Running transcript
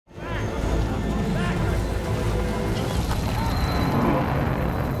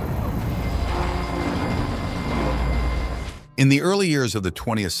In the early years of the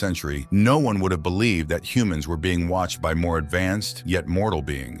 20th century, no one would have believed that humans were being watched by more advanced, yet mortal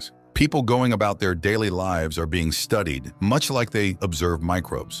beings. People going about their daily lives are being studied, much like they observe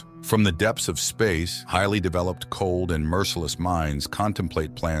microbes. From the depths of space, highly developed, cold, and merciless minds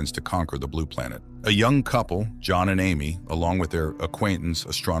contemplate plans to conquer the blue planet. A young couple, John and Amy, along with their acquaintance,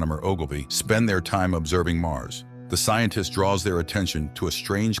 astronomer Ogilvy, spend their time observing Mars. The scientist draws their attention to a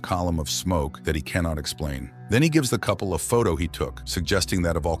strange column of smoke that he cannot explain. Then he gives the couple a photo he took, suggesting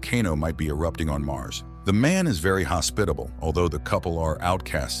that a volcano might be erupting on Mars. The man is very hospitable, although the couple are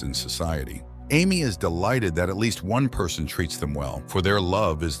outcasts in society. Amy is delighted that at least one person treats them well, for their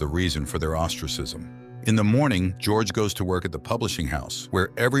love is the reason for their ostracism. In the morning, George goes to work at the publishing house, where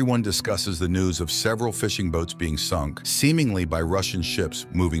everyone discusses the news of several fishing boats being sunk, seemingly by Russian ships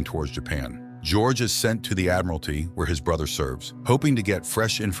moving towards Japan. George is sent to the Admiralty, where his brother serves, hoping to get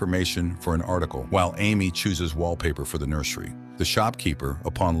fresh information for an article, while Amy chooses wallpaper for the nursery. The shopkeeper,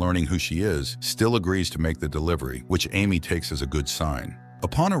 upon learning who she is, still agrees to make the delivery, which Amy takes as a good sign.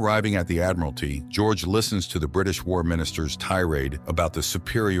 Upon arriving at the Admiralty, George listens to the British War Minister's tirade about the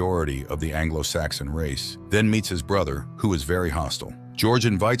superiority of the Anglo-Saxon race, then meets his brother, who is very hostile. George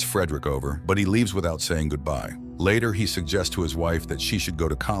invites Frederick over, but he leaves without saying goodbye. Later, he suggests to his wife that she should go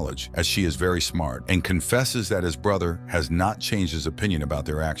to college, as she is very smart, and confesses that his brother has not changed his opinion about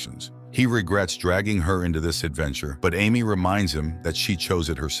their actions. He regrets dragging her into this adventure, but Amy reminds him that she chose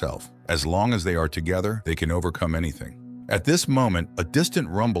it herself. As long as they are together, they can overcome anything. At this moment, a distant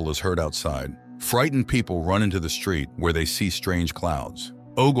rumble is heard outside. Frightened people run into the street, where they see strange clouds.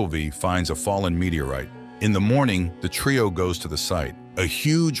 Ogilvy finds a fallen meteorite. In the morning, the trio goes to the site. A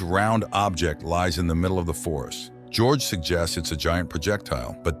huge round object lies in the middle of the forest. George suggests it's a giant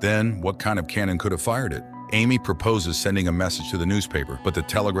projectile, but then what kind of cannon could have fired it? Amy proposes sending a message to the newspaper, but the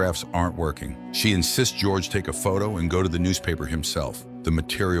telegraphs aren't working. She insists George take a photo and go to the newspaper himself. The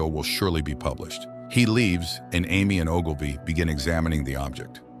material will surely be published. He leaves, and Amy and Ogilvy begin examining the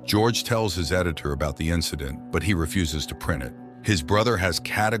object. George tells his editor about the incident, but he refuses to print it. His brother has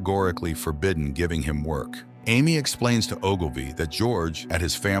categorically forbidden giving him work. Amy explains to Ogilvy that George, at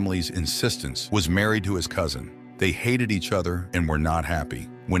his family's insistence, was married to his cousin. They hated each other and were not happy.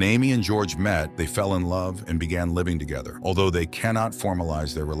 When Amy and George met, they fell in love and began living together, although they cannot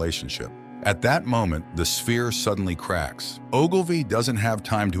formalize their relationship. At that moment, the sphere suddenly cracks. Ogilvy doesn't have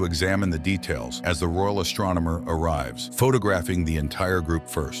time to examine the details as the royal astronomer arrives, photographing the entire group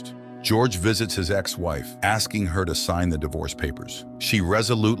first. George visits his ex-wife, asking her to sign the divorce papers. She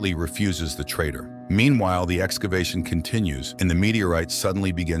resolutely refuses the traitor. Meanwhile, the excavation continues, and the meteorite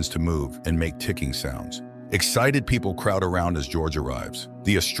suddenly begins to move and make ticking sounds. Excited people crowd around as George arrives.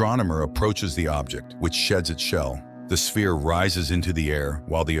 The astronomer approaches the object, which sheds its shell. The sphere rises into the air,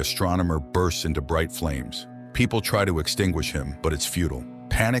 while the astronomer bursts into bright flames. People try to extinguish him, but it's futile.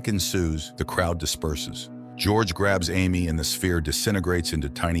 Panic ensues, the crowd disperses. George grabs Amy and the sphere disintegrates into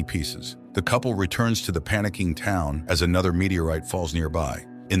tiny pieces. The couple returns to the panicking town as another meteorite falls nearby.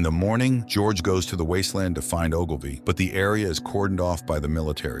 In the morning, George goes to the wasteland to find Ogilvy, but the area is cordoned off by the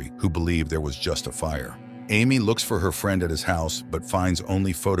military, who believe there was just a fire. Amy looks for her friend at his house, but finds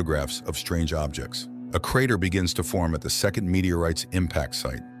only photographs of strange objects. A crater begins to form at the second meteorite's impact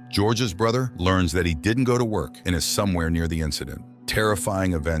site. George's brother learns that he didn't go to work and is somewhere near the incident.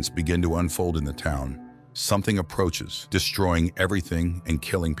 Terrifying events begin to unfold in the town. Something approaches, destroying everything and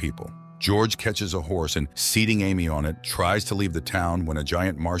killing people. George catches a horse and, seating Amy on it, tries to leave the town when a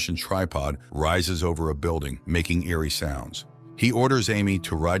giant Martian tripod rises over a building, making eerie sounds. He orders Amy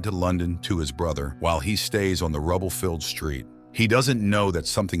to ride to London to his brother while he stays on the rubble-filled street. He doesn't know that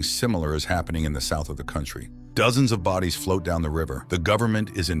something similar is happening in the south of the country. Dozens of bodies float down the river. The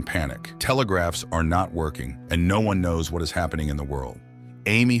government is in panic. Telegraphs are not working, and no one knows what is happening in the world.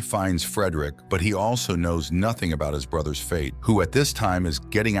 Amy finds Frederick, but he also knows nothing about his brother's fate, who at this time is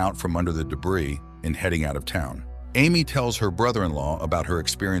getting out from under the debris and heading out of town. Amy tells her brother-in-law about her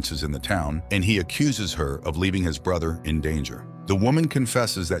experiences in the town, and he accuses her of leaving his brother in danger. The woman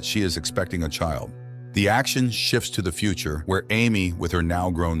confesses that she is expecting a child. The action shifts to the future, where Amy, with her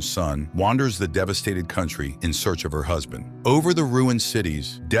now-grown son, wanders the devastated country in search of her husband. Over the ruined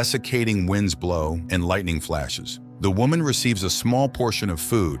cities, desiccating winds blow and lightning flashes. The woman receives a small portion of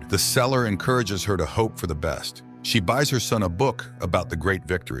food. The seller encourages her to hope for the best. She buys her son a book about the great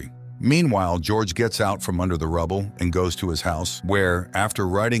victory. Meanwhile, George gets out from under the rubble and goes to his house, where, after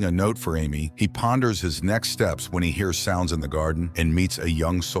writing a note for Amy, he ponders his next steps when he hears sounds in the garden and meets a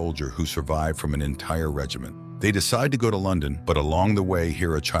young soldier who survived from an entire regiment. They decide to go to London, but along the way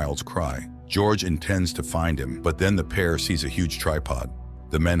hear a child's cry. George intends to find him, but then the pair sees a huge tripod.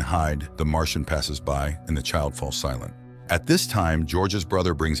 The men hide, the Martian passes by, and the child falls silent. At this time, George's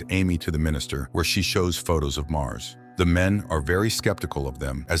brother brings Amy to the minister, where she shows photos of Mars. The men are very skeptical of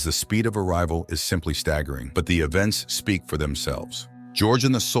them, as the speed of arrival is simply staggering, but the events speak for themselves. George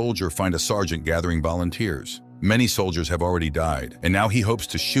and the soldier find a sergeant gathering volunteers. Many soldiers have already died, and now he hopes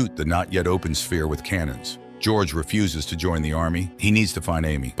to shoot the not yet open sphere with cannons. George refuses to join the army. He needs to find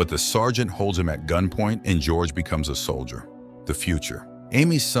Amy, but the sergeant holds him at gunpoint, and George becomes a soldier. The future.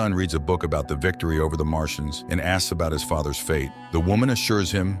 Amy's son reads a book about the victory over the Martians and asks about his father's fate. The woman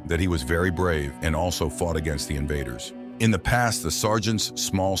assures him that he was very brave and also fought against the invaders. In the past, the sergeant's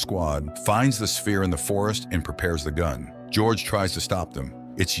small squad finds the sphere in the forest and prepares the gun. George tries to stop them.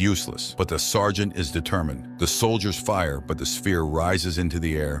 It's useless, but the sergeant is determined. The soldiers fire, but the sphere rises into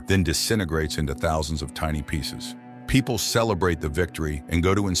the air, then disintegrates into thousands of tiny pieces. People celebrate the victory and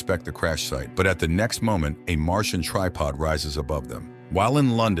go to inspect the crash site, but at the next moment, a Martian tripod rises above them. While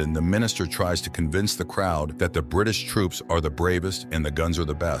in London, the minister tries to convince the crowd that the British troops are the bravest and the guns are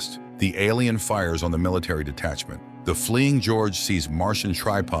the best. The alien fires on the military detachment. The fleeing George sees Martian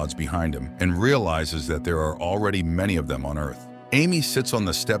tripods behind him and realizes that there are already many of them on Earth. Amy sits on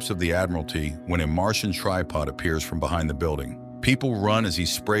the steps of the Admiralty when a Martian tripod appears from behind the building. People run as he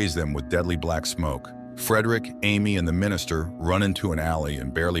sprays them with deadly black smoke. Frederick, Amy, and the minister run into an alley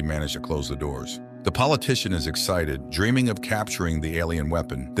and barely manage to close the doors. The politician is excited, dreaming of capturing the alien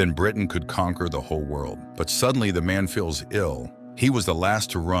weapon. Then Britain could conquer the whole world. But suddenly the man feels ill. He was the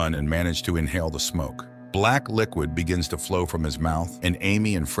last to run and managed to inhale the smoke. Black liquid begins to flow from his mouth, and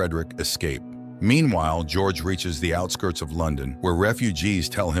Amy and Frederick escape. Meanwhile, George reaches the outskirts of London, where refugees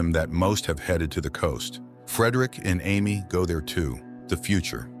tell him that most have headed to the coast. Frederick and Amy go there too. The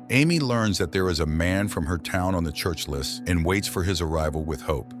future. Amy learns that there is a man from her town on the church list and waits for his arrival with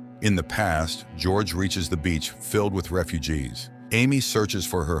hope. In the past, George reaches the beach filled with refugees. Amy searches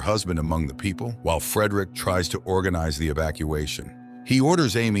for her husband among the people, while Frederick tries to organize the evacuation. He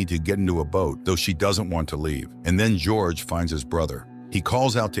orders Amy to get into a boat, though she doesn't want to leave, and then George finds his brother. He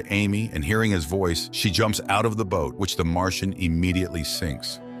calls out to Amy, and hearing his voice, she jumps out of the boat, which the Martian immediately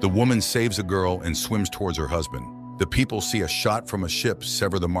sinks. The woman saves a girl and swims towards her husband. The people see a shot from a ship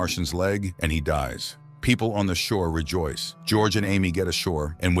sever the Martian's leg, and he dies. People on the shore rejoice. George and Amy get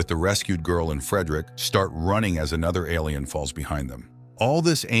ashore, and with the rescued girl and Frederick, start running as another alien falls behind them. All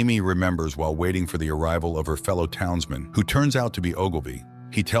this Amy remembers while waiting for the arrival of her fellow townsman, who turns out to be Ogilvy.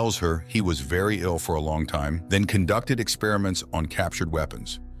 He tells her he was very ill for a long time, then conducted experiments on captured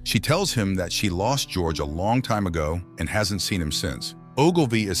weapons. She tells him that she lost George a long time ago and hasn't seen him since.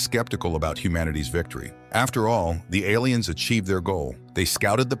 Ogilvy is skeptical about humanity's victory. After all, the aliens achieved their goal. They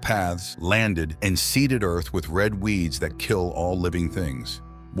scouted the paths, landed, and seeded Earth with red weeds that kill all living things.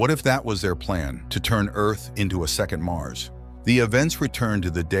 What if that was their plan, to turn Earth into a second Mars? The events return to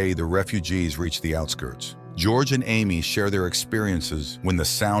the day the refugees reach the outskirts. George and Amy share their experiences when the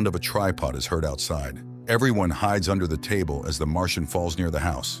sound of a tripod is heard outside. Everyone hides under the table as the Martian falls near the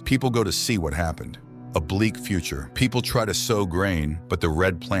house. People go to see what happened. A bleak future. People try to sow grain, but the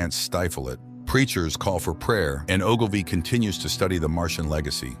red plants stifle it. Preachers call for prayer, and Ogilvy continues to study the Martian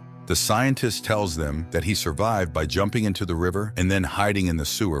legacy. The scientist tells them that he survived by jumping into the river and then hiding in the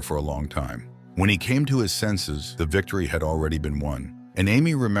sewer for a long time. When he came to his senses, the victory had already been won. And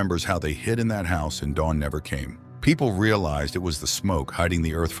Amy remembers how they hid in that house and dawn never came. People realized it was the smoke hiding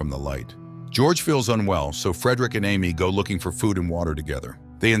the Earth from the light. George feels unwell, so Frederick and Amy go looking for food and water together.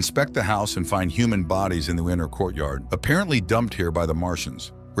 They inspect the house and find human bodies in the inner courtyard, apparently dumped here by the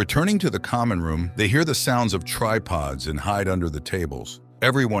Martians. Returning to the common room, they hear the sounds of tripods and hide under the tables.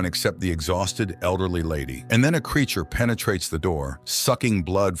 Everyone except the exhausted elderly lady. And then a creature penetrates the door, sucking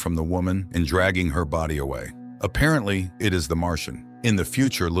blood from the woman and dragging her body away. Apparently, it is the Martian. In the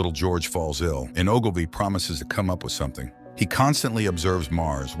future, little George falls ill, and Ogilvy promises to come up with something. He constantly observes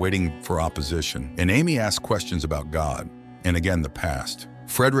Mars, waiting for opposition, and Amy asks questions about God, and again the past.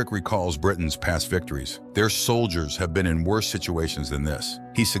 Frederick recalls Britain's past victories. Their soldiers have been in worse situations than this.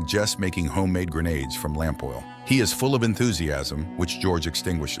 He suggests making homemade grenades from lamp oil. He is full of enthusiasm, which George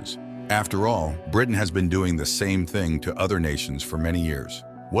extinguishes. After all, Britain has been doing the same thing to other nations for many years.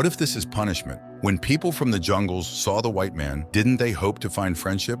 What if this is punishment? When people from the jungles saw the white man, didn't they hope to find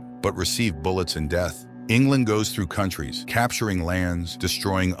friendship, but receive bullets and death? England goes through countries, capturing lands,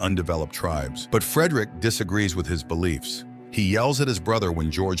 destroying undeveloped tribes. But Frederick disagrees with his beliefs. He yells at his brother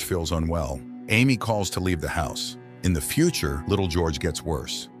when George feels unwell. Amy calls to leave the house. In the future, little George gets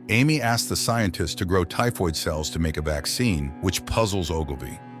worse. Amy asks the scientist to grow typhoid cells to make a vaccine, which puzzles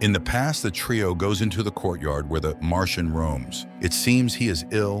Ogilvy. In the past, the trio goes into the courtyard where the Martian roams. It seems he is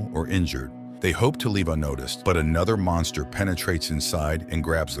ill or injured. They hope to leave unnoticed, but another monster penetrates inside and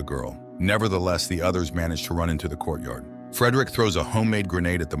grabs the girl. Nevertheless, the others manage to run into the courtyard. Frederick throws a homemade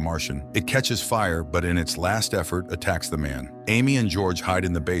grenade at the Martian. It catches fire, but in its last effort, attacks the man. Amy and George hide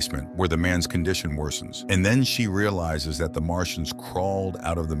in the basement, where the man's condition worsens. And then she realizes that the Martians crawled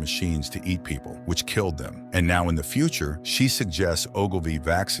out of the machines to eat people, which killed them. And now in the future, she suggests Ogilvy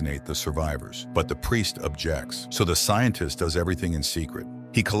vaccinate the survivors. But the priest objects, so the scientist does everything in secret.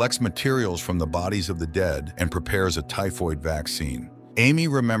 He collects materials from the bodies of the dead and prepares a typhoid vaccine. Amy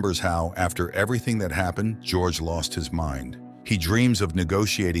remembers how, after everything that happened, George lost his mind. He dreams of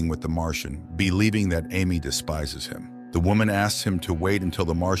negotiating with the Martian, believing that Amy despises him. The woman asks him to wait until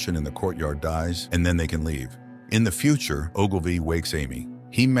the Martian in the courtyard dies, and then they can leave. In the future, Ogilvy wakes Amy.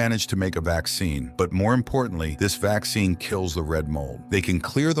 He managed to make a vaccine, but more importantly, this vaccine kills the red mold. They can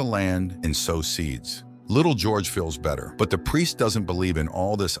clear the land and sow seeds. Little George feels better, but the priest doesn't believe in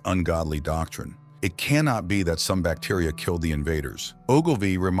all this ungodly doctrine. It cannot be that some bacteria killed the invaders.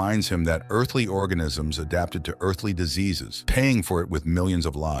 Ogilvy reminds him that earthly organisms adapted to earthly diseases, paying for it with millions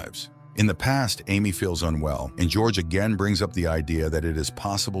of lives. In the past, Amy feels unwell, and George again brings up the idea that it is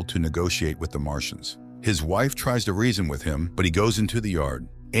possible to negotiate with the Martians. His wife tries to reason with him, but he goes into the yard.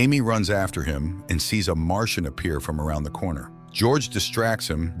 Amy runs after him and sees a Martian appear from around the corner. George distracts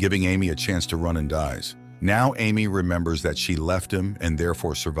him, giving Amy a chance to run and dies. Now Amy remembers that she left him and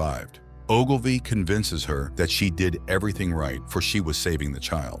therefore survived. Ogilvy convinces her that she did everything right, for she was saving the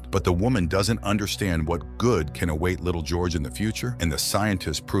child. But the woman doesn't understand what good can await little George in the future, and the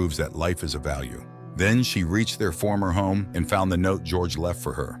scientist proves that life is a value. Then she reached their former home and found the note George left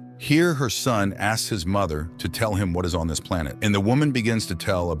for her. Here, her son asks his mother to tell him what is on this planet, and the woman begins to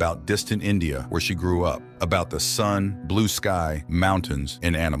tell about distant India, where she grew up, about the sun, blue sky, mountains,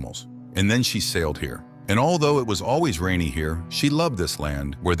 and animals. And then she sailed here. And although it was always rainy here, she loved this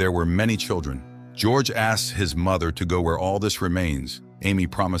land where there were many children. George asks his mother to go where all this remains. Amy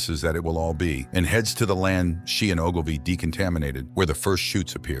promises that it will all be, and heads to the land she and Ogilvy decontaminated, where the first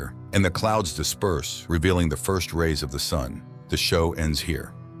shoots appear. And the clouds disperse, revealing the first rays of the sun. The show ends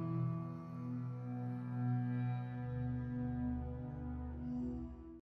here.